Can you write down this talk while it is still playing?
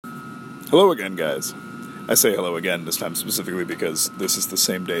Hello again, guys. I say hello again this time specifically because this is the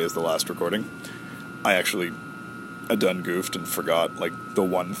same day as the last recording. I done goofed and forgot, the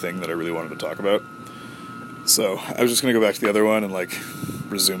one thing that I really wanted to talk about. So, I was just going to go back to the other one and,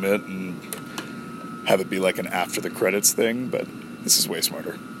 resume it and have it be, an after the credits thing, but this is way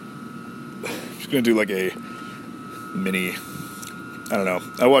smarter. I'm just going to do, a mini... I don't know.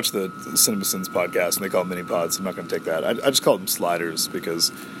 I watch the CinemaSins podcast, and they call them mini-pods. I'm not going to take that. I just call them sliders,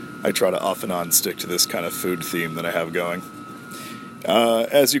 because I try to off and on stick to this kind of food theme that I have going.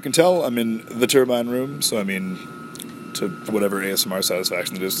 As you can tell, I'm in the turbine room, so to whatever ASMR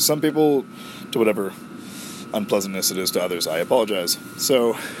satisfaction it is to some people, to whatever unpleasantness it is to others, I apologize.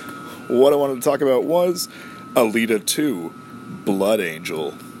 So, what I wanted to talk about was Alita 2, Blood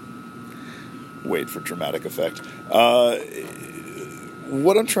Angel. Wait for dramatic effect.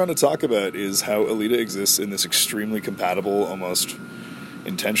 What I'm trying to talk about is how Alita exists in this extremely compatible, almost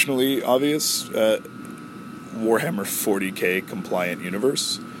intentionally obvious, Warhammer 40k compliant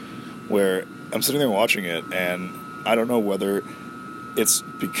universe, where I'm sitting there watching it, and I don't know whether it's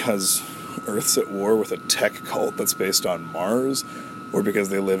because Earth's at war with a tech cult that's based on Mars, or because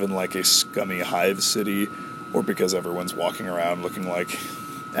they live in a scummy hive city, or because everyone's walking around looking like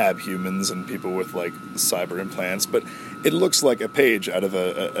abhumans and people with cyber implants, but it looks like a page out of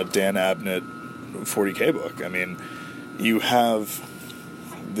a Dan Abnett 40k book. You have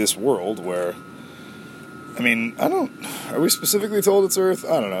this world where, are we specifically told it's Earth?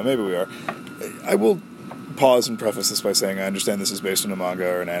 I don't know, maybe we are. I will pause and preface this by saying I understand this is based on a manga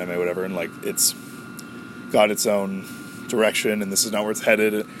or an anime or whatever, and it's got its own direction, and this is not where it's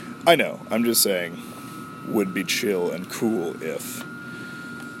headed. I know, I'm just saying, would be chill and cool if.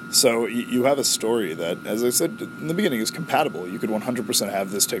 So you have a story that, as I said in the beginning, is compatible. You could 100%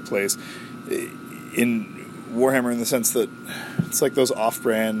 have this take place in Warhammer in the sense that it's those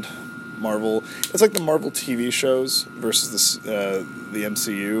off-brand Marvel. It's the Marvel TV shows versus the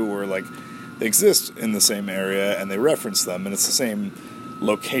MCU, where they exist in the same area and they reference them, and it's the same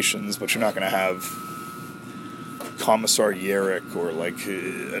locations, but you're not going to have Commissar Yarrick or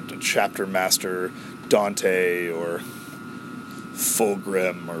a chapter master Dante or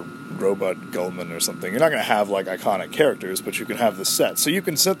Fulgrim or Robot Gullman or something. You're not going to have iconic characters, but you can have the set. So you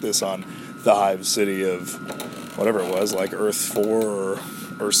can set this on the hive city of whatever it was, Earth 4 or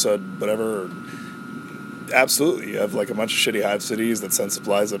Ursud, whatever. Absolutely, you have a bunch of shitty hive cities that send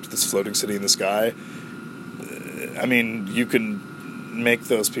supplies up to this floating city in the sky. You can make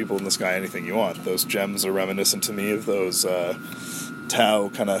those people in the sky anything you want. Those gems are reminiscent to me of those Tau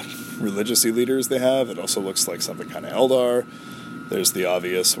kind of religious leaders they have. It also looks like something kind of Eldar. There's the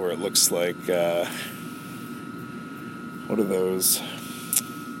obvious where it looks like, what are those?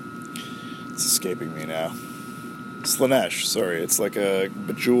 It's escaping me now. Slaanesh, sorry. It's a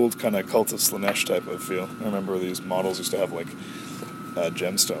bejeweled kind of Cult of Slaanesh type of feel. I remember these models used to have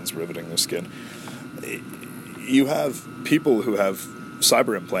gemstones riveting their skin. You have people who have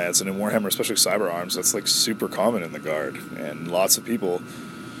cyber implants, and in Warhammer, especially cyber arms, that's super common in the Guard. And lots of people,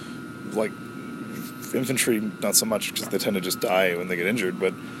 infantry, not so much because they tend to just die when they get injured,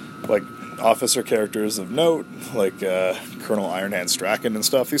 but officer characters of note, Colonel Ironhand Strachan and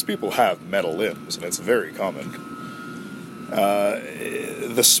stuff, these people have metal limbs, and it's very common.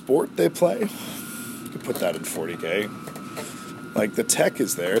 The sport they play, you could put that in 40k. The tech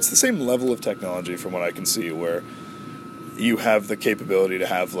is there. It's the same level of technology from what I can see, where you have the capability to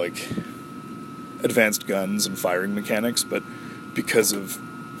have, advanced guns and firing mechanics, but because of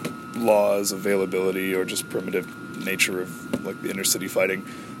laws, availability, or just primitive nature of the inner city fighting,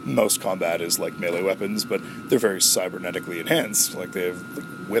 most combat is melee weapons, but they're very cybernetically enhanced. They have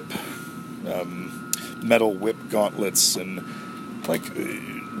whip, metal whip gauntlets, and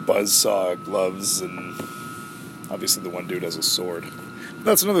buzzsaw gloves, and obviously the one dude has a sword.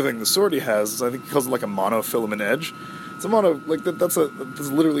 That's another thing. The sword he has, I think he calls it a monofilament edge. It's a that's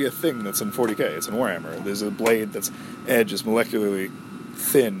literally a thing that's in 40k. It's in Warhammer. There's a blade that's edge is molecularly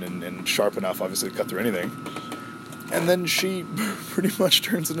thin and sharp enough, obviously, to cut through anything. And then she pretty much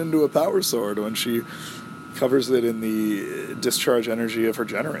turns it into a power sword when she covers it in the discharge energy of her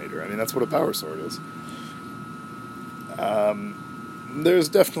generator. That's what a power sword is. There's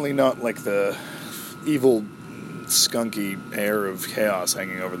definitely not the evil, skunky air of chaos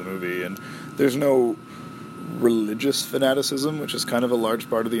hanging over the movie, and there's no religious fanaticism, which is kind of a large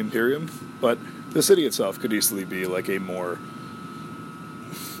part of the Imperium, but the city itself could easily be a more,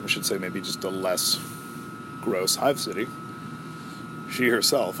 I should say maybe just a less gross hive city. She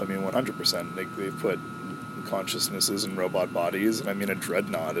herself, 100%, they've put consciousnesses in robot bodies, and a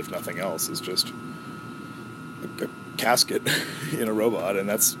dreadnought, if nothing else, is just a casket in a robot, and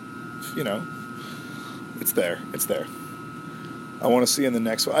that's it's there. It's there. I want to see in the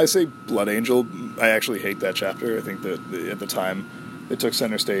next one. I say Blood Angel. I actually hate that chapter. I think that at the time they took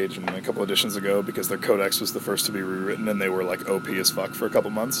center stage and a couple editions ago because their codex was the first to be rewritten and they were like OP as fuck for a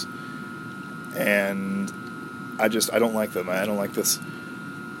couple months. And I don't like them. I don't like this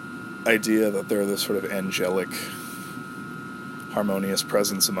idea that they're this sort of angelic, harmonious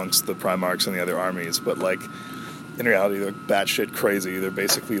presence amongst the Primarchs and the other armies, but like in reality they're batshit crazy. They're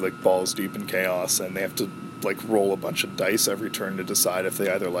basically like balls deep in chaos, and they have to like roll a bunch of dice every turn to decide if they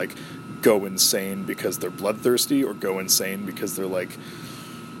either like go insane because they're bloodthirsty or go insane because they're like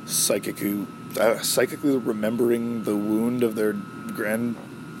psychically remembering the wound of their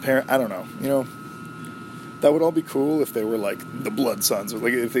grandparent. I don't know. That would all be cool if they were like the Blood Sons, or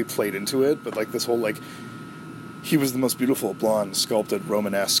like if they played into it. But like this whole like he was the most beautiful blonde sculpted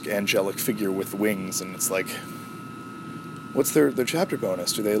Romanesque angelic figure with wings, and it's like, what's their chapter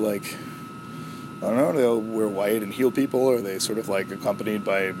bonus? Do they like, I don't know, they'll wear white and heal people, or are they sort of like accompanied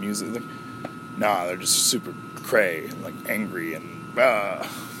by music? Nah, they're just super cray and like angry and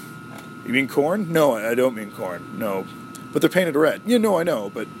You mean corn? No, I don't mean corn. No, but they're painted red. Yeah, no, I know,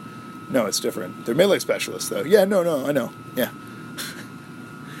 but no, it's different. They're melee specialists, though. Yeah, no, I know. Yeah.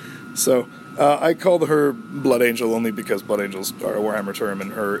 So, I called her Blood Angel only because Blood Angels are a Warhammer term,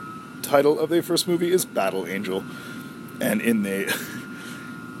 and her title of the first movie is Battle Angel. And in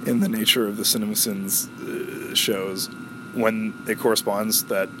the nature of the CinemaSins shows, when it corresponds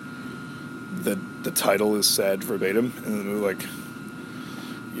that the title is said verbatim in the movie, like,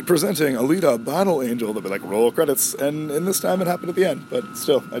 presenting Alita, Battle Angel, they'll be like, roll credits, and in this time it happened at the end, but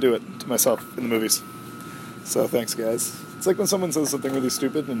still, I do it to myself in the movies. So thanks, guys. It's like when someone says something really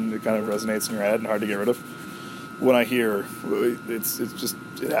stupid and it kind of resonates in your head and hard to get rid of. When I hear,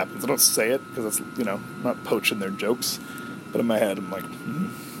 it happens. I don't say it because it's, I'm not poaching their jokes, but in my head I'm like,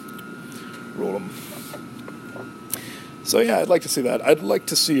 roll them. So yeah, I'd like to see that. I'd like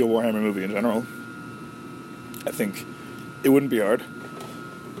to see a Warhammer movie in general. I think it wouldn't be hard.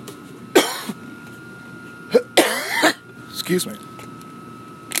 Excuse me.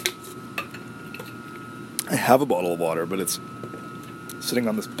 I have a bottle of water, but it's sitting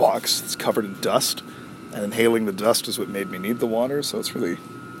on this box that's covered in dust, and inhaling the dust is what made me need the water, so it's really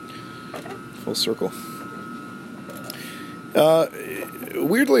full circle.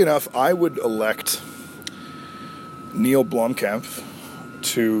 Weirdly enough, I would elect Neill Blomkamp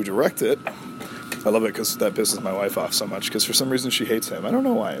to direct it. I love it because that pisses my wife off so much, because for some reason she hates him. I don't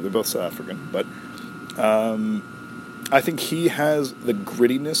know why. They're both South African, but I think he has the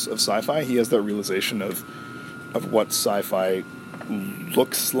grittiness of sci-fi. He has that realization of what sci-fi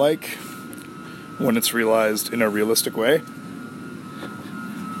looks like when it's realized in a realistic way.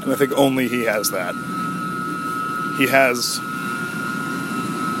 And I think only he has that.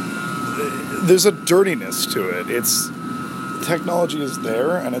 There's a dirtiness to it. Technology is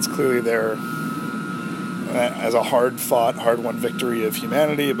there, and it's clearly there as a hard-fought, hard-won victory of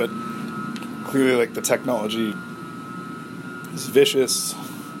humanity, but clearly, like, the technology is vicious.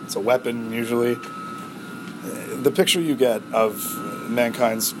 It's a weapon, usually. The picture you get of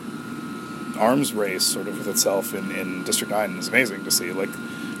mankind's arms race, sort of, with itself in District 9 is amazing to see. Like,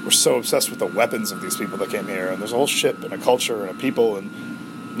 we're so obsessed with the weapons of these people that came here, and there's a whole ship and a culture and a people, and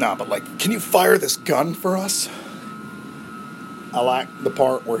but like, can you fire this gun for us? I like the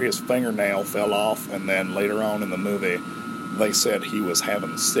part where his fingernail fell off, and then later on in the movie, they said he was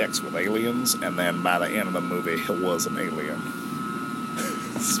having sex with aliens, and then by the end of the movie, he was an alien.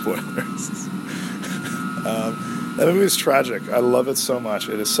 Spoilers. That movie is tragic. I love it so much.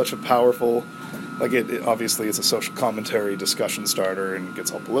 It is such a powerful, like, it obviously it's a social commentary, discussion starter, and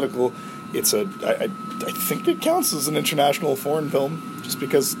gets all political. I think it counts as an international foreign film, just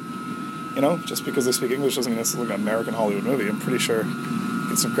because they speak English doesn't mean it's like an American Hollywood movie. I'm pretty sure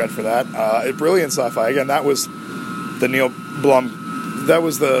get some credit for that. Brilliant sci-fi. Again, that was the Neill Blom. That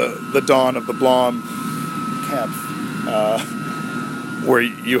was the dawn of the Blom camp, where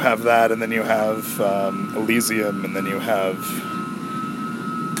you have that, and then you have Elysium, and then you have,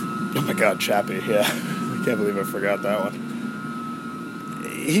 oh my God, Chappie. Yeah, I can't believe I forgot that one.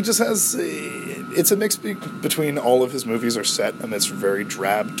 He just has. It's a mix between all of his movies are set amidst very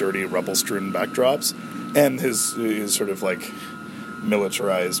drab, dirty, rubble-strewn backdrops, and his sort of like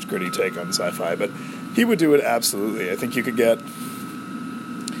militarized, gritty take on sci-fi. But he would do it absolutely. I think you could get.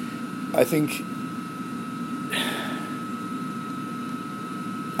 I think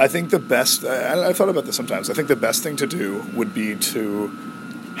the best. I thought about this sometimes. I think the best thing to do would be to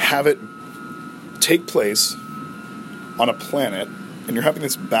have it take place on a planet, and you're having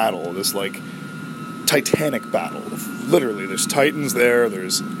this battle, this like titanic battle. Literally, there's Titans there,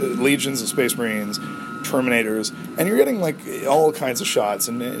 there's legions of Space Marines, Terminators, and you're getting, like, all kinds of shots,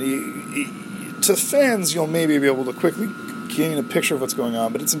 and to fans, you'll maybe be able to quickly gain a picture of what's going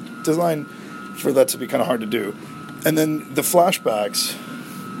on, but it's designed for that to be kind of hard to do. And then the flashbacks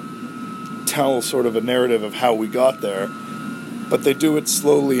tell sort of a narrative of how we got there, but they do it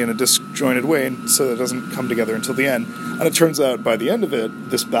slowly in a disjointed way so that it doesn't come together until the end. And it turns out by the end of it,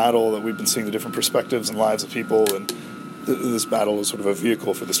 this battle that we've been seeing the different perspectives and lives of people, and this battle is sort of a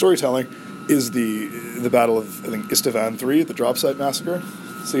vehicle for the storytelling, is the battle of, I think, Istvan III, the drop site massacre.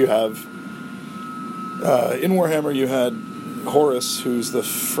 So you have, in Warhammer, you had Horus, who's the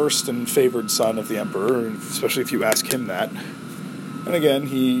first and favored son of the Emperor, especially if you ask him that. And again,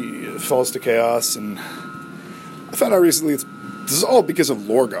 he falls to chaos, and I found out recently this is all because of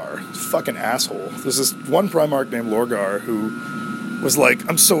Lorgar, fucking asshole. There's this one Primarch named Lorgar who was like,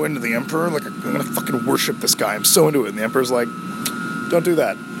 I'm so into the Emperor, like, I'm gonna fucking worship this guy, I'm so into it. And the Emperor's like, don't do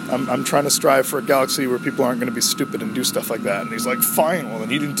that. I'm trying to strive for a galaxy where people aren't going to be stupid and do stuff like that. And he's like, fine, well, then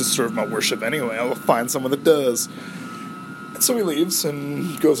you didn't deserve my worship anyway. I'll find someone that does. And so he leaves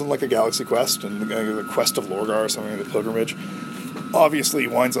and goes on, like, a galaxy quest, and the quest of Lorgar or something, the pilgrimage. Obviously, he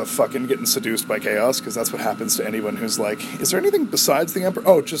winds up fucking getting seduced by chaos, because that's what happens to anyone who's like, is there anything besides the Emperor?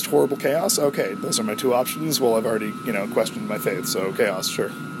 Oh, just horrible chaos? Okay, those are my two options. Well, I've already, questioned my faith, so chaos,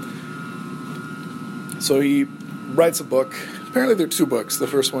 sure. So he writes a book. Apparently there are two books. The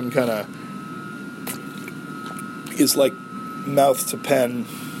first one kind of is like mouth to pen,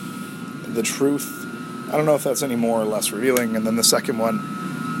 the truth. I don't know if that's any more or less revealing. And then the second one,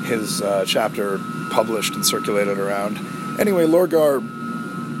 his chapter published and circulated around. Anyway, Lorgar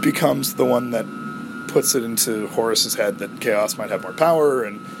becomes the one that puts it into Horus's head that chaos might have more power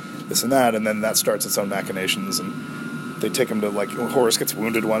and this and that, and then that starts its own machinations, and they take him to, like, Horus gets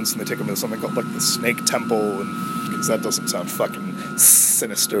wounded once, and they take him to something called, like, the Snake Temple, and because that doesn't sound fucking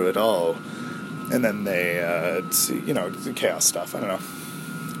sinister at all. And then they, chaos stuff. I don't know.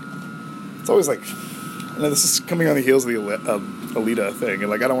 It's always like, this is coming on the heels of the Alita thing, and,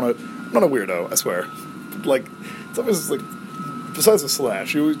 like, I'm not a weirdo, I swear. But, like, it's always, like, besides the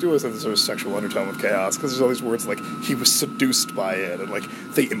slash, you always have this sort of sexual undertone with chaos, because there's all these words like, he was seduced by it, and, like,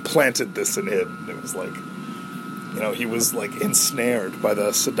 they implanted this in him, and it was like, he was, like, ensnared by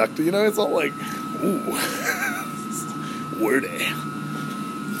the seductive, it's all like, ooh, wordy.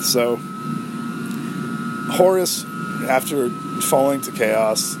 So, Horus, after falling to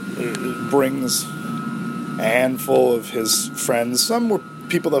chaos, brings a handful of his friends. Some were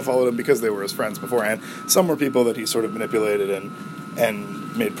people that followed him because they were his friends beforehand. Some were people that he sort of manipulated and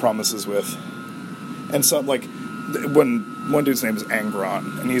made promises with. And some, like, one dude's name is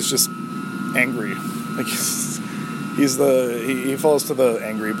Angron, and he's just angry. Like, he falls to the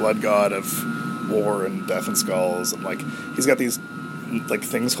angry blood god of war and death and skulls, and, like, he's got these, like,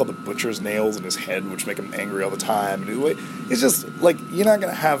 things called the butcher's nails in his head, which make him angry all the time. And he's just, like, you're not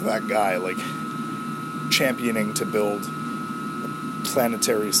going to have that guy, like, championing to build a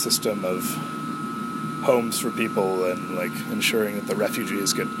planetary system of homes for people and, like, ensuring that the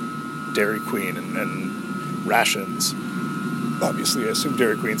refugees get Dairy Queen and rations. Obviously, I assume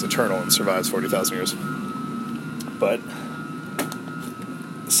Dairy Queen's eternal and survives 40,000 years. But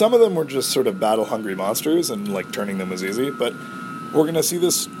some of them were just sort of battle-hungry monsters, and, like, turning them was easy. But we're going to see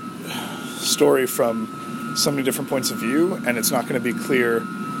this story from so many different points of view, and it's not going to be clear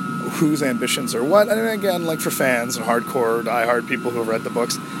whose ambitions are what. And again, like, for fans and hardcore, diehard people who have read the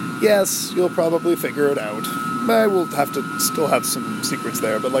books, yes, you'll probably figure it out. I will have to still have some secrets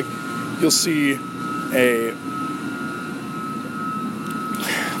there, but, like, you'll see a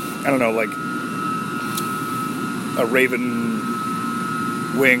Raven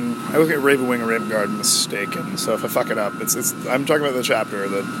Wing. I was getting Raven Wing or Raven Guard mistaken, so if I fuck it up, I'm talking about the chapter,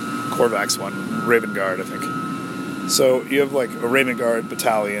 the Korvax one, Raven Guard, I think. So you have, like, a Raven Guard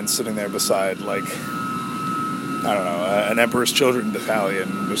battalion sitting there beside, like, I don't know, an Emperor's Children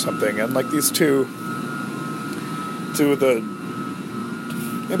battalion or something, and, like, these two of the,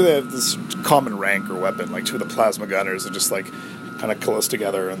 maybe they have this common rank or weapon, like two of the plasma gunners are just, like, kind of close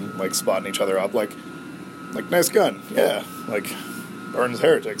together and, like, spotting each other up, like, nice gun, yeah, like, burns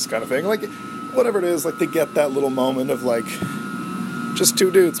heretics kind of thing, like, whatever it is, like, they get that little moment of, like, just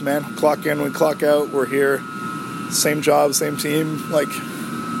two dudes, man, clock in, we clock out, we're here, same job, same team, like,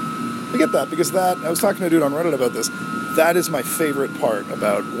 we get that, because I was talking to a dude on Reddit about this, that is my favorite part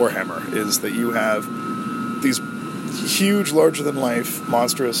about Warhammer, is that you have these huge, larger-than-life,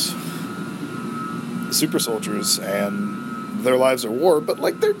 monstrous super soldiers, and their lives are war, but,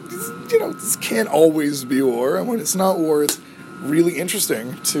 like, this can't always be war, and when it's not war, it's really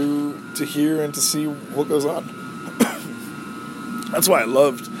interesting to hear and to see what goes on. That's why I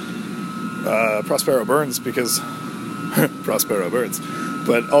loved Prospero Burns, because Prospero Burns,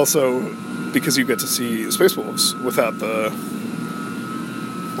 but also because you get to see Space Wolves without the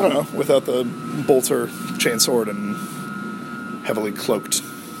bolter chainsword and heavily cloaked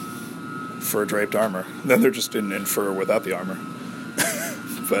fur draped armor. Then they're just in fur without the armor.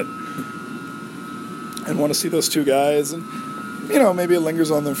 But I want to see those two guys, and maybe it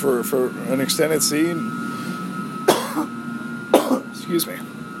lingers on them for an extended scene. Excuse me.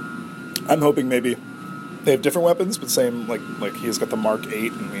 I'm hoping maybe they have different weapons, but same, like he's got the Mark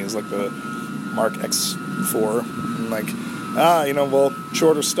 8 and he's like the Mark X4, and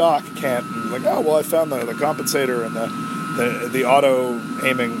shorter stock can't, and I found the compensator and the auto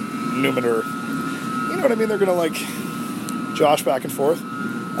aiming numeter. You know what I mean? They're gonna josh back and forth,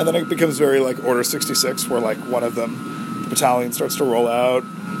 and then it becomes very Order 66, where one of them, the battalion starts to roll out.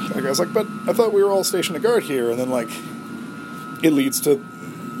 The guy's but I thought we were all stationed to guard here, and then it leads to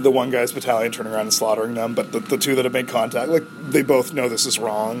the one guy's battalion turning around and slaughtering them, but the two that have made contact, they both know this is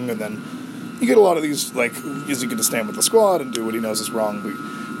wrong, and then you get a lot of these, is he going to stand with the squad and do what he knows is wrong,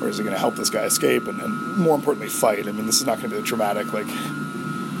 or is he going to help this guy escape, and more importantly, fight? I mean, this is not going to be a dramatic,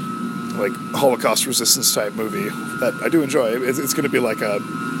 Holocaust resistance type movie that I do enjoy. It's going to be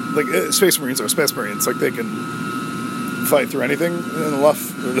Space Marines are Space Marines. They can fight through anything in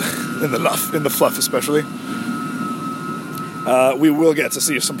the fluff especially. We will get to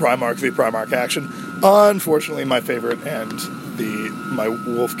see some Primarch v. Primarch action. Unfortunately, my favorite and my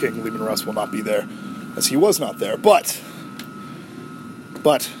Wolf King, Leman Russ, will not be there, as he was not there. But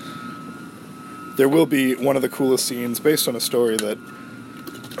there will be one of the coolest scenes based on a story that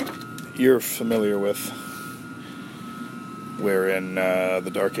you're familiar with, wherein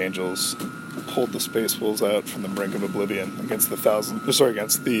the Dark Angels pulled the Space Wolves out from the brink of oblivion against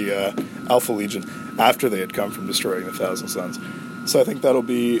the Alpha Legion after they had come from destroying the Thousand Suns. So I think that'll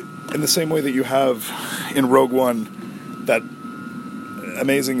be in the same way that you have in Rogue One that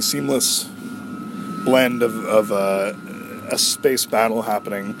amazing seamless blend of a space battle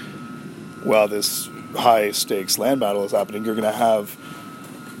happening while this high stakes land battle is happening. You're going to have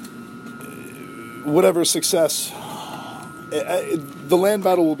whatever success. The land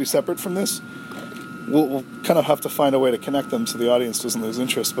battle will be separate from this. We'll kind of have to find a way to connect them so the audience doesn't lose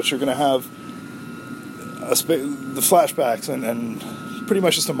interest. But you're going to have the flashbacks and pretty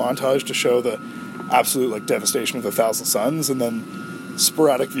much just a montage to show the absolute devastation of the Thousand Suns, and then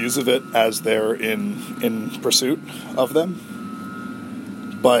sporadic views of it as they're in pursuit of them.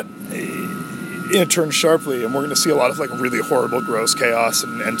 But it turns sharply, and we're going to see a lot of really horrible, gross chaos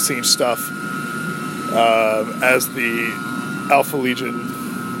and siege stuff as the Alpha Legion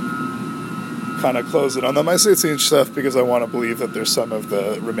kind of close it on them. I say siege stuff because I want to believe that there's some of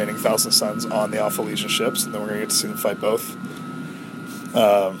the remaining Thousand Suns on the Alpha Legion ships, and then we're going to get to see them fight both.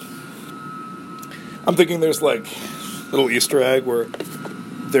 I'm thinking there's little Easter egg where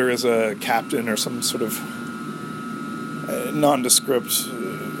there is a captain or some sort of nondescript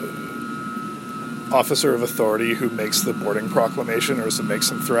officer of authority who makes the boarding proclamation or makes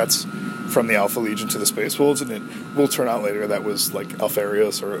some threats from the Alpha Legion to the Space Wolves, and it will turn out later that was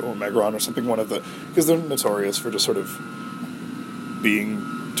Alfarius or Megron or something, because they're notorious for just sort of being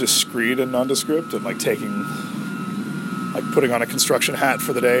discreet and nondescript and taking, putting on a construction hat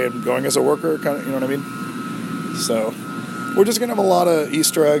for the day and going as a worker, kind of, you know what I mean? So we're just going to have a lot of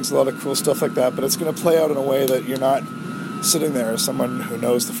Easter eggs, a lot of cool stuff like that, but it's going to play out in a way that you're not sitting there as someone who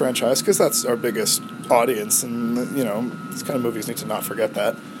knows the franchise, because that's our biggest audience, and, these kind of movies need to not forget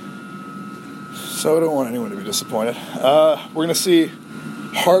that. So I don't want anyone to be disappointed. We're going to see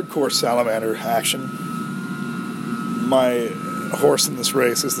hardcore salamander action. My horse in this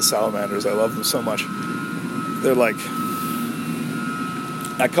race is the salamanders. I love them so much. They're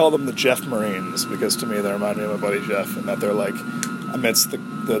I call them the Jeff Marines, because to me they remind me of my buddy Jeff, and that they're amidst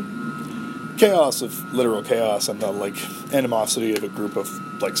the chaos of literal chaos and the animosity of a group of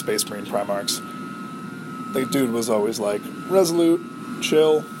Space Marine Primarchs. The dude was always resolute,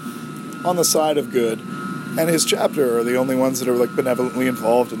 chill, on the side of good, and his chapter are the only ones that are benevolently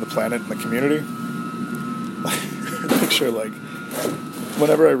involved in the planet and the community. Picture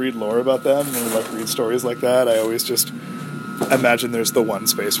whenever I read lore about them and read stories like that, I always just imagine there's the one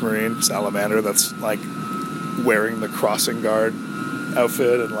Space Marine salamander that's wearing the crossing guard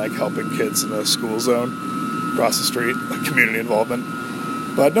outfit and helping kids in a school zone across the street, community involvement.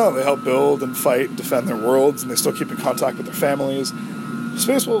 But no, they help build and fight and defend their worlds, and they still keep in contact with their families.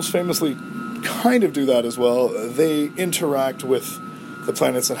 Space Wolves famously kind of do that as well. They interact with the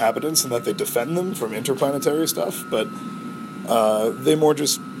planet's inhabitants and that they defend them from interplanetary stuff, but They more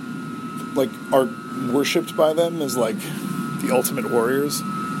just, like, are worshipped by them as, like, the ultimate warriors.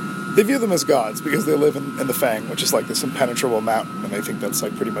 They view them as gods because they live in the Fang, which is, like, this impenetrable mountain, and they think that's,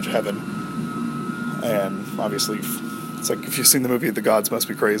 like, pretty much heaven. And, obviously, it's like, if you've seen the movie The Gods Must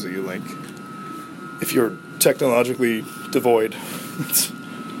Be Crazy, like, if you're technologically devoid, it's,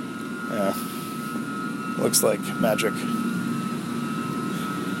 yeah, looks like magic.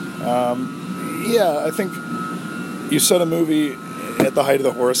 Yeah, I think you set a movie at the height of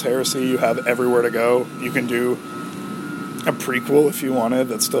the Horus Heresy, you have everywhere to go. You can do a prequel if you wanted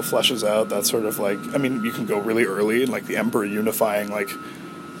that still fleshes out that sort of, like, I mean, you can go really early, like the Emperor unifying, like,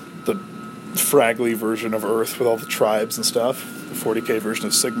 the fraggly version of Earth with all the tribes and stuff, the 40k version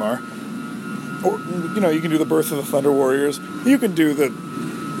of Sigmar. Or, you know, you can do the birth of the Thunder Warriors. You can do the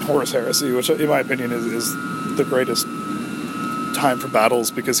Horus Heresy, which, in my opinion, is the greatest time for battles,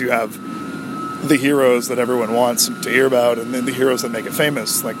 because you have the heroes that everyone wants to hear about, and then the heroes that make it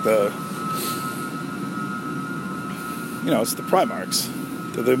famous, like it's the Primarchs.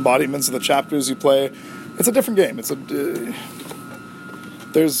 They're the embodiments of the chapters you play. It's a different game.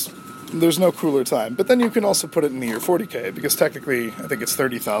 There's no cooler time. But then you can also put it in the year 40k, because technically, I think it's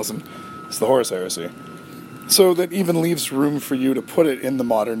 30,000. It's the Horus Heresy. So that even leaves room for you to put it in the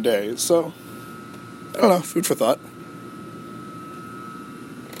modern day. So, I don't know, food for thought.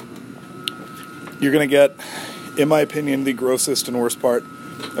 You're going to get, in my opinion, the grossest and worst part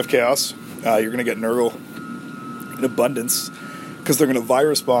of Chaos. You're going to get Nurgle in abundance, because they're going to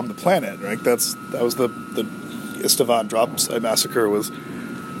virus bomb the planet, right? That was the Istvan drop site massacre, was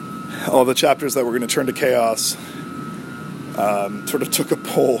all the chapters that were going to turn to Chaos. Sort of took a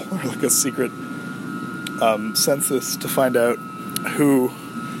poll, or like a secret census, to find out who,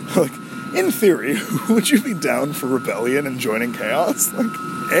 like, in theory, would you be down for rebellion and joining Chaos? Like,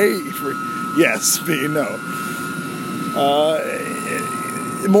 A, for yes, B, no.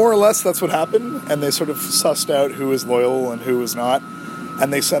 More or less, that's what happened, and they sort of sussed out who was loyal and who was not,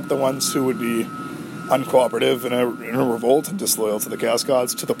 and they sent the ones who would be uncooperative in a revolt and disloyal to the Chaos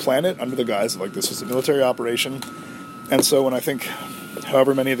Gods to the planet under the guise of, like, this was a military operation. And so when I think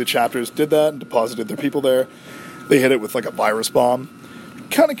however many of the chapters did that and deposited their people there, they hit it with, like, a virus bomb.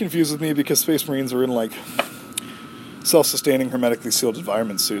 Kind of confuses me, because Space Marines are in, like, self-sustaining, hermetically sealed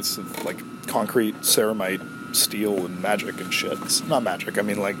environment suits of, like, concrete, ceramite, steel, and magic and shit. It's not magic, I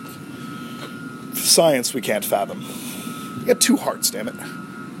mean, like, science we can't fathom. You got 2 hearts, damn it.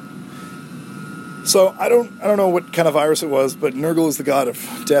 So, I don't know what kind of virus it was, but Nurgle is the god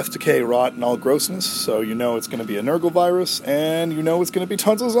of death, decay, rot, and all grossness, so you know it's going to be a Nurgle virus, and you know it's going to be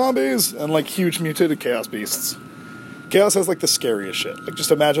tons of zombies, and, like, huge mutated Chaos beasts. Chaos has, like, the scariest shit. Like,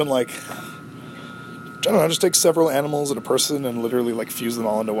 just imagine, like, I don't know, just take several animals and a person and literally, like, fuse them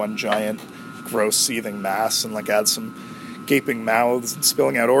all into one giant, gross, seething mass, and, like, add some gaping mouths and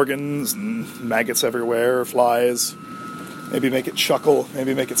spilling out organs and maggots everywhere, flies. Maybe make it chuckle,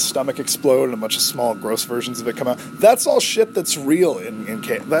 maybe make its stomach explode, and a bunch of small, gross versions of it come out. That's all shit that's real in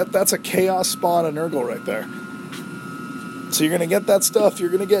Chaos. That's a Chaos spawn of Nurgle right there. So you're going to get that stuff. You're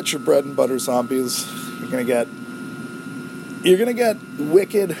going to get your bread and butter zombies. You're going to get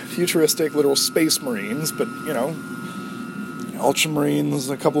wicked, futuristic, literal space marines, but, you know, Ultramarines,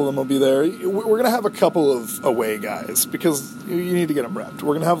 a couple of them will be there. We're going to have a couple of away guys, because you need to get them repped.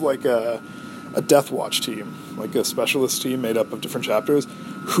 We're going to have, like, a Death Watch team, like a specialist team made up of different chapters,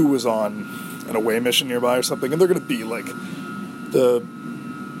 who was on an away mission nearby or something, and they're going to be, like,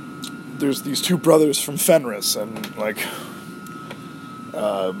 there's these 2 brothers from Fenris, and, like,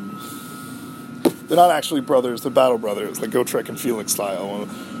 they're not actually brothers, they're battle brothers, like Gotrek and Felix style.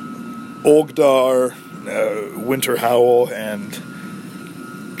 Olgdar, Winter Howl, and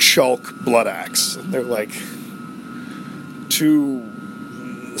Chalk Bloodaxe. And they're, like, 2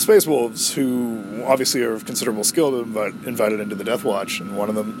 Space Wolves who obviously are of considerable skill to invited into the Death Watch, and one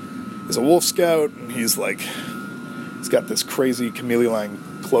of them is a Wolf Scout, and he's got this crazy chameleon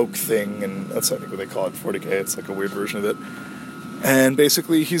cloak thing, and that's, I think, what they call it, 40k, it's like a weird version of it. And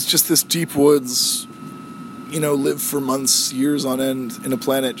basically, he's just this deep woods, you know, live for months, years on end in a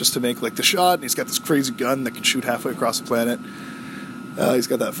planet just to make, like, the shot, and he's got this crazy gun that can shoot halfway across the planet. He's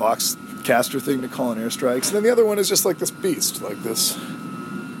got that Vox caster thing to call in airstrikes. And then the other one is just, like, this beast, like this.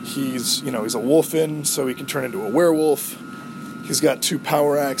 He's a wolfen, so he can turn into a werewolf. He's got 2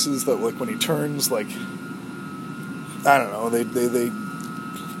 power axes that, like, when he turns, like, I don't know, they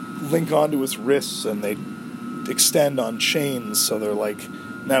link onto his wrists, and they extend on chains, so they're, like,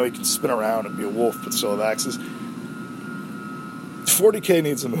 now he can spin around and be a wolf, but still have axes. 40k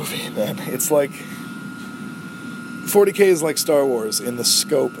needs a movie, man. It's like, 40K is like Star Wars in the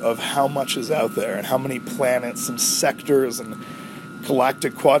scope of how much is out there and how many planets and sectors and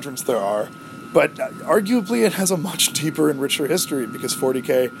galactic quadrants there are. But arguably it has a much deeper and richer history because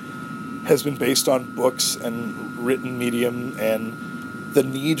 40K has been based on books and written medium and the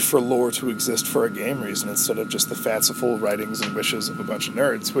need for lore to exist for a game reason instead of just the fanciful writings and wishes of a bunch of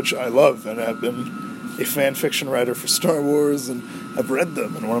nerds, which I love, and I've been a fan fiction writer for Star Wars, and I've read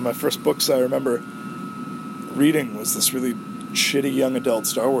them, and one of my first books I remember reading was this really shitty young adult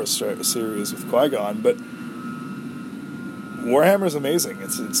Star Wars series with Qui-Gon, but Warhammer's amazing.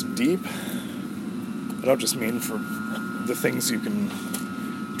 It's deep. I don't just mean for the things you can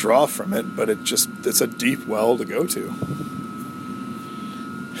draw from it, but it's a deep well to go to.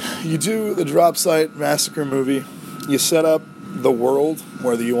 You do the drop site massacre movie, you set up the world,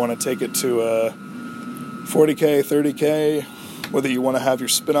 whether you want to take it to 40K, 30K, whether you want to have your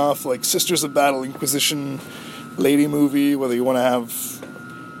spin-off like Sisters of Battle Inquisition lady movie, whether you want to have,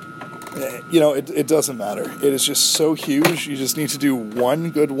 it doesn't matter. It is just so huge, you just need to do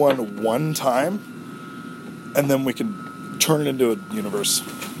one good one time, and then we can turn it into a universe.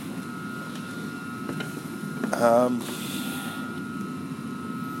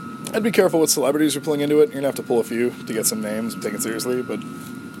 I'd be careful what celebrities you're pulling into it. You're going to have to pull a few to get some names and take it seriously, but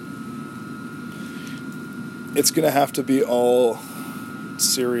it's going to have to be all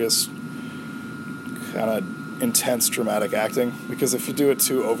serious, kind of intense, dramatic acting, because if you do it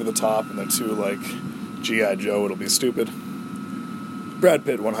too over the top and then too, like, G.I. Joe, it'll be stupid. Brad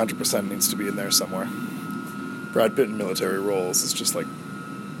Pitt 100% needs to be in there somewhere. Brad Pitt in military roles is just like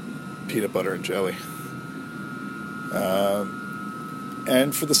peanut butter and jelly.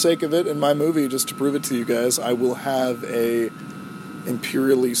 And for the sake of it, in my movie, just to prove it to you guys, I will have a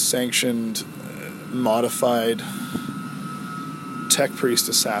imperially sanctioned, modified tech priest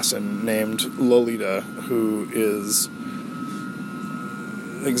assassin named Lolita, who is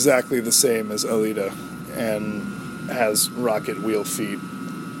exactly the same as Alita, and has rocket wheel feet,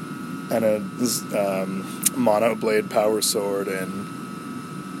 and a mono blade power sword, and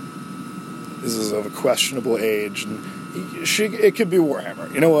is of a questionable age, and it could be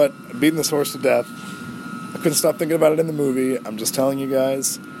Warhammer. You know what? I'm beating this horse to death. I couldn't stop thinking about it in the movie. I'm just telling you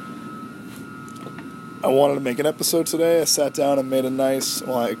guys. I wanted to make an episode today. I sat down and made a nice,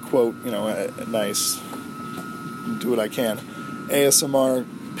 well, I quote, a nice, do what I can, ASMR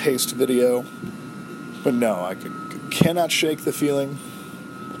paced video. But no, I cannot shake the feeling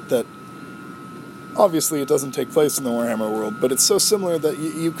that obviously it doesn't take place in the Warhammer world, but it's so similar that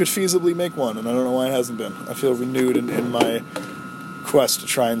you could feasibly make one, and I don't know why it hasn't been. I feel renewed in my quest to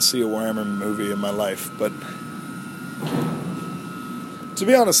try and see a Warhammer movie in my life, but to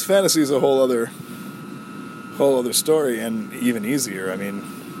be honest, fantasy is a whole other story, and even easier. I mean,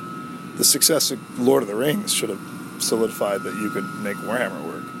 the success of Lord of the Rings should have solidified that you could make Warhammer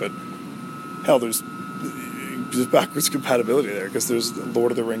work, but hell, there's backwards compatibility there, because there's the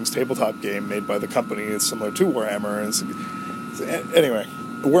Lord of the Rings tabletop game made by the company. It's similar to Warhammer. Anyway,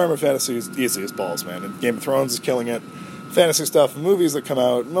 Warhammer fantasy is easy as balls, man. And Game of Thrones is killing it. Fantasy stuff, movies that come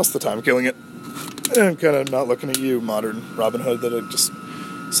out, most of the time killing it. And I'm kind of not looking at you, modern Robin Hood, that I just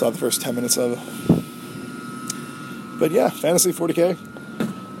saw the first 10 minutes of. But yeah, fantasy 40K.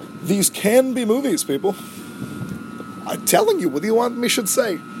 These can be movies, people. I'm telling you, what do you want me should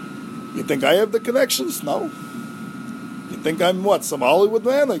say? You think I have the connections? No. You think I'm what, some Hollywood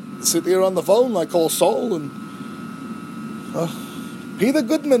man? I sit here on the phone, I call Saul, and Peter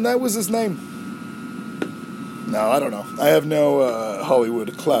Goodman, that was his name. No, I don't know. I have no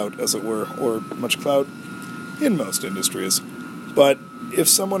Hollywood clout, as it were, or much clout in most industries. But if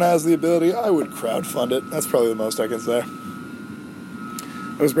someone has the ability, I would crowdfund it. That's probably the most I can say.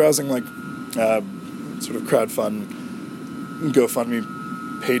 I was browsing, sort of crowdfund,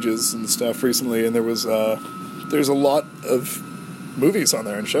 GoFundMe pages and stuff recently, and there's a lot of movies on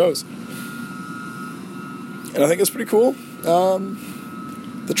there and shows, and I think it's pretty cool.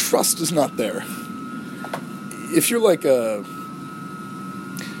 The trust is not there. If you're like a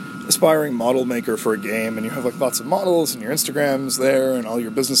aspiring model maker for a game, and you have like lots of models, and your Instagram's there, and all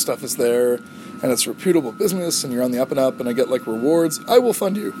your business stuff is there, and it's a reputable business, and you're on the up and up, and I get like rewards, I will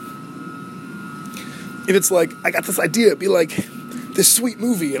fund you. If it's like, I got this idea, be like this sweet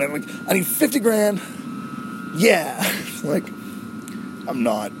movie, and I'm like, I need $50,000. Yeah. Like, I'm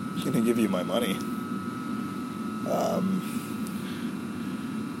not going to give you my money.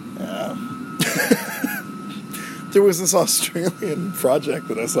 Yeah. There was this Australian project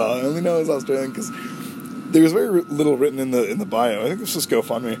that I saw. I only know it's Australian because there was very little written in the bio. I think this was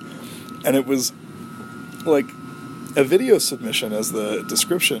GoFundMe. And it was like a video submission as the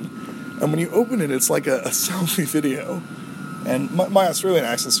description. And when you open it, it's like a selfie video. And my Australian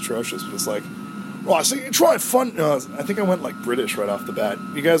accent's atrocious, but it's like, well, so you try and fund... I think I went, like, British right off the bat.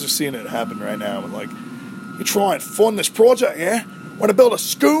 You guys are seeing it happen right now. And, like, you try and fund this project, yeah? Want to build a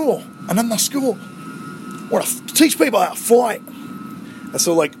school. And in the school, want to teach people how to fight. And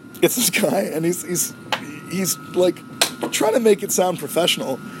so, like, it's this guy, and he's like, trying to make it sound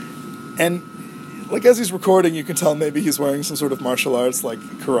professional. And, like, as he's recording, you can tell maybe he's wearing some sort of martial arts, like,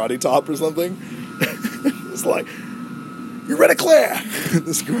 karate top or something. It's like, you ready, Claire?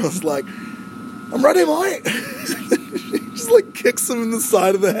 This girl's like, I'm ready, mate. She just, like, kicks him in the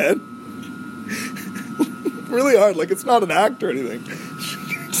side of the head. Really hard. Like, it's not an act or anything. She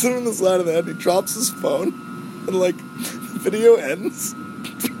kicks him in the side of the head, he drops his phone, and, like, the video ends.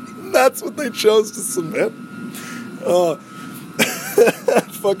 That's what they chose to submit. Oh, I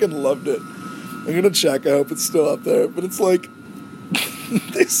fucking loved it. I'm gonna check, I hope it's still up there, but it's like,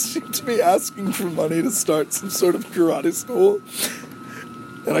 they seem to be asking for money to start some sort of karate school,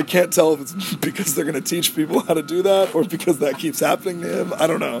 and I can't tell if it's because they're gonna teach people how to do that, or because that keeps happening to him. I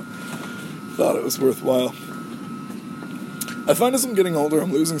don't know. Thought it was worthwhile. I find as I'm getting older,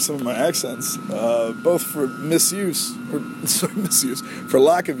 I'm losing some of my accents, both for for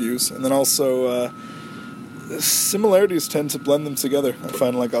lack of use, and then also, similarities tend to blend them together. I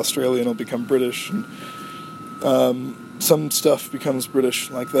find, like, Australian will become British, and some stuff becomes British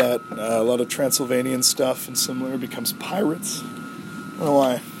like that. A lot of Transylvanian stuff and similar becomes pirates. I don't know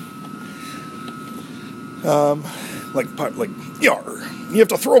why. Like, yar. You have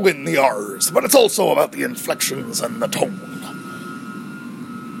to throw in the R's, but it's also about the inflections and the tone.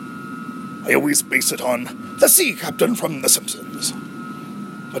 I always base it on the sea captain from The Simpsons.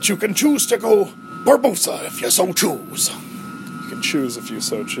 But you can choose to go Barbossa if you so choose. You can choose if you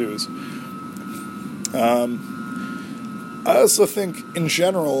so choose. I also think, in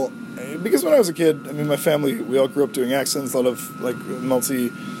general, because when I was a kid, I mean, my family, we all grew up doing accents, a lot of, like,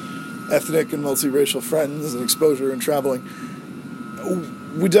 multi-ethnic and multi-racial friends and exposure and traveling.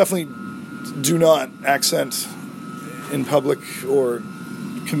 We definitely do not accent in public or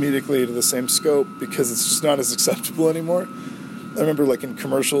comedically to the same scope because it's just not as acceptable anymore. I remember, like, in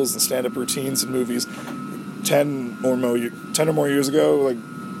commercials and stand-up routines and movies 10 or more years ago, like,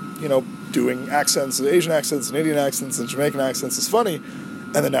 you know, doing accents, Asian accents and Indian accents and Jamaican accents is funny,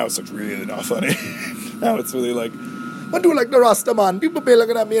 and then now it's, like, really not funny. Now it's really like, I do like the Rasta man. People be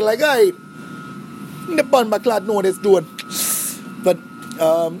looking at me like, hey, the bun my clad know what it's doing. But,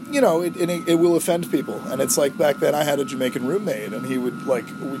 you know, it will offend people. And it's like, back then I had a Jamaican roommate, and he would, like,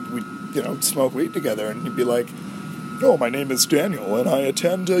 we'd you know, smoke weed together, and he'd be like, oh, my name is Daniel, and I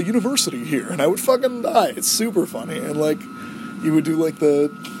attend a university here, and I would fucking die. It's super funny. And, like, he would do, like,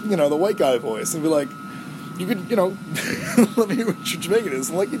 the, you know, the white guy voice, and be like, you could, you know, let me hear what your Jamaican is.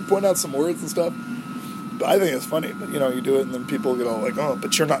 And, like, he'd point out some words and stuff. But I think it's funny, but, you know, you do it, and then people get all like, oh,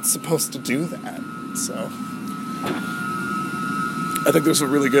 but you're not supposed to do that. So, I think there's a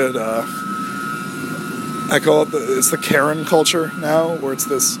really good, I call it, it's the Karen culture now, where it's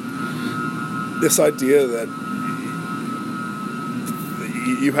this idea that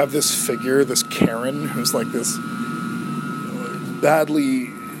you have this figure, this Karen, who's like this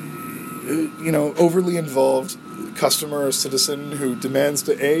badly, you know, overly involved customer or citizen who demands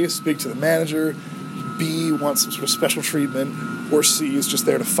to A, speak to the manager, B, wants some sort of special treatment, or C, is just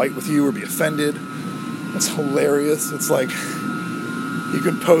there to fight with you or be offended. It's hilarious. It's like, you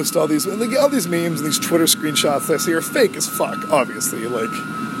can post all these memes and these Twitter screenshots that I see are fake as fuck, obviously. Like,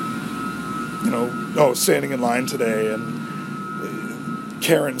 you know, oh, standing in line today, and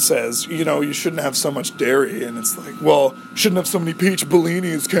Karen says, you know, you shouldn't have so much dairy, and it's like, well, shouldn't have so many peach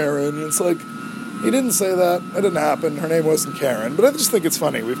Bellinis, Karen, and it's like, he didn't say that, it didn't happen, her name wasn't Karen, but I just think it's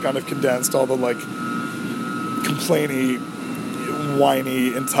funny, we've kind of condensed all the, like, complainy,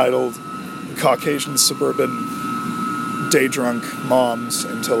 whiny, entitled, Caucasian, suburban, day-drunk moms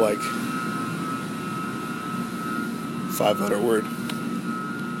into, like, 5-letter word.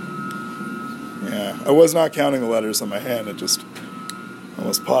 Yeah, I was not counting the letters on my hand, it just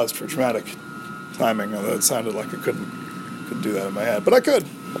almost paused for dramatic timing, although it sounded like I couldn't do that in my head. But I could.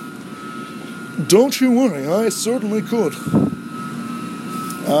 Don't you worry, I certainly could.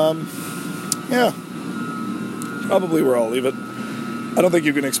 Yeah. Probably where I'll leave it. I don't think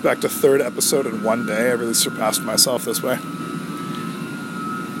you can expect a third episode in one day. I really surpassed myself this way.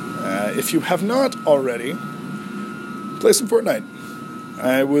 If you have not already, play some Fortnite.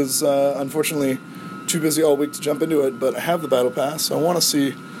 I was, unfortunately, too busy all week to jump into it, but I have the Battle Pass, so I want to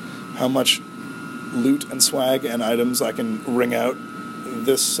see how much loot and swag and items I can wring out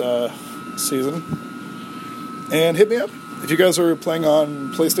this season. And hit me up if you guys are playing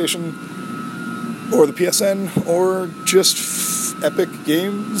on PlayStation or the PSN or just Epic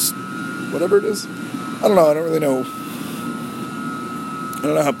Games, whatever it is, I don't know. I don't really know. I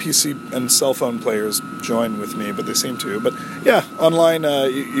don't know how PC and cell phone players join with me, but they seem to. But yeah, online,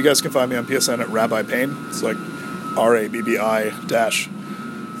 you guys can find me on PSN at Rabbi Payne. It's like RABBI dash,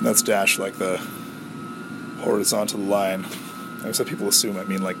 and that's dash like the horizontal line. I always have people assume I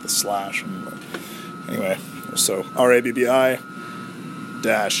mean like the slash. Anyway, so RABBI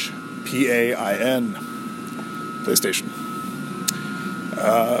dash PAIN PlayStation.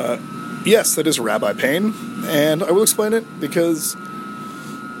 Yes, that is Rabbi Payne, and I will explain it because,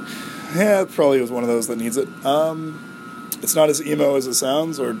 yeah, it probably was one of those that needs it. It's not as emo as it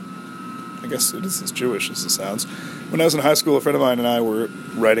sounds, or I guess it is as Jewish as it sounds. When I was in high school, a friend of mine and I were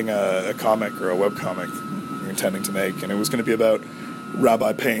writing a comic, or a webcomic, we were intending to make, and it was going to be about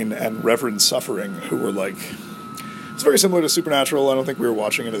Rabbi Payne and Reverend Suffering, who were like, it's very similar to Supernatural. I don't think we were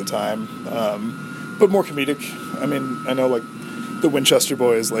watching it at the time, but more comedic. I mean, I know like the Winchester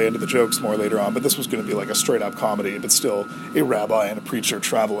boys lay into the jokes more later on, but this was going to be like a straight-up comedy, but still a rabbi and a preacher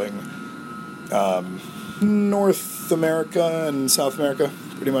traveling North America and South America,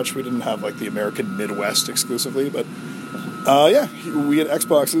 pretty much. We didn't have like the American Midwest exclusively, but yeah, we had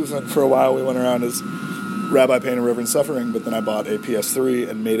Xboxes, and for a while we went around as Rabbi Payne and Reverend Suffering, but then I bought a PS3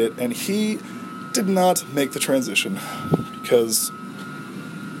 and made it, and he did not make the transition, because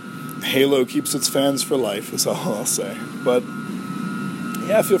Halo keeps its fans for life, is all I'll say. But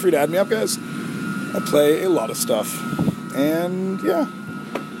yeah, feel free to add me up, guys. I play a lot of stuff. And yeah,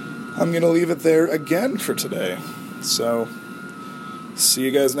 I'm going to leave it there again for today. So, see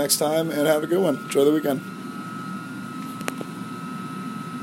you guys next time, and have a good one. Enjoy the weekend.